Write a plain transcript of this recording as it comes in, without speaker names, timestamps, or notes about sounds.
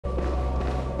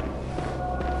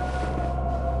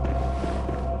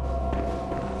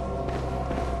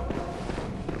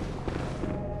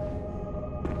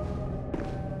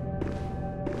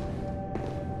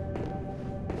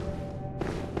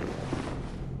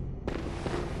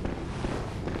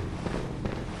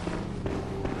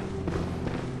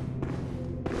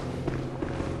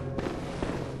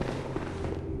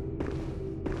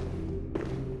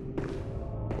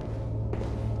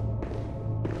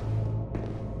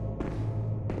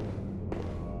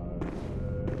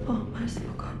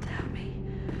merciful God, help me.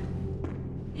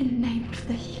 In the name of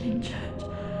the healing church,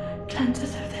 cleanse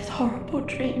us of this horrible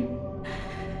dream.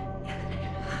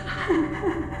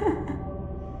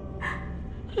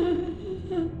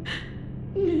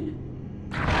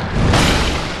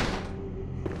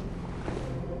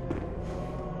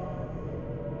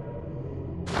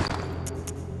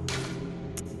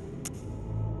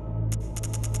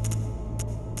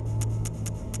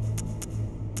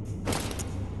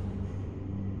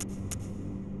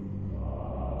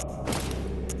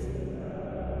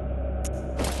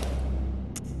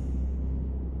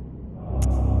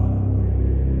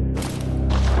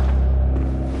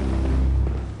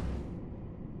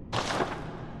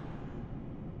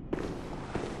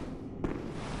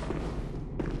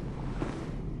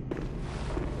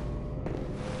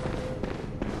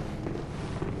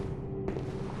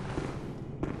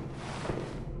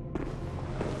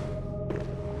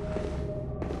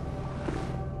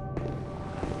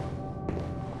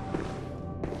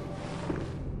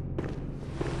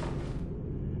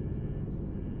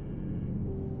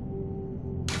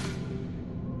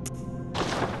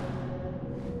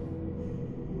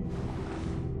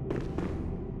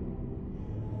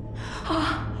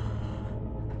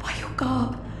 By your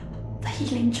garb, the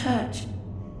healing church,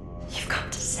 you've come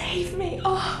to save me.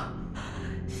 Oh,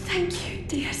 thank you,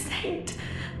 dear saint.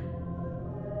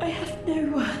 I have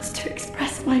no words to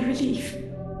express my relief.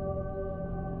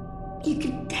 You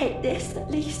can take this, at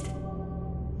least.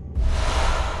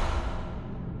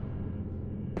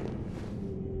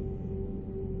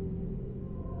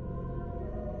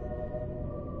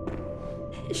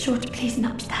 It's sure to please an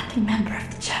upstanding member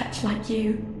of the church like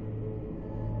you.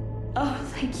 Oh,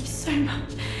 thank you so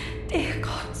much, dear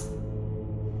gods.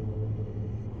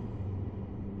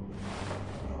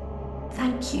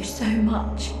 Thank you so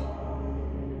much.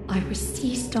 I was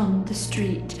seized on the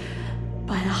street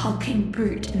by the hulking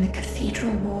brute in the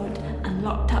cathedral ward and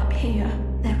locked up here.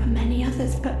 There were many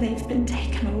others, but they've been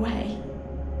taken away.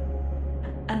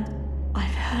 And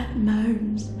I've heard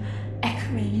moans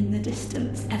echoing in the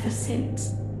distance ever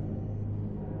since.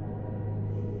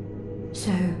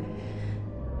 So,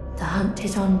 the hunt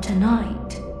is on tonight.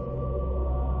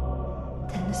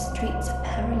 Then the streets are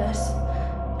perilous,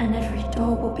 and every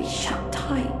door will be shut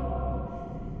tight.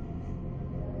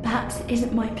 Perhaps it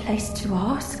isn't my place to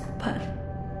ask, but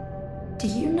do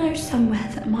you know somewhere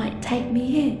that might take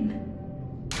me in?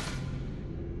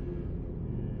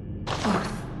 Oh,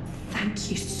 thank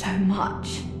you so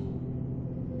much.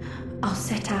 I'll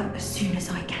set out as soon as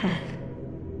I can.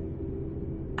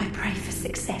 I pray for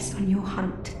success on your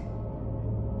hunt,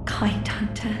 kind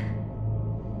hunter.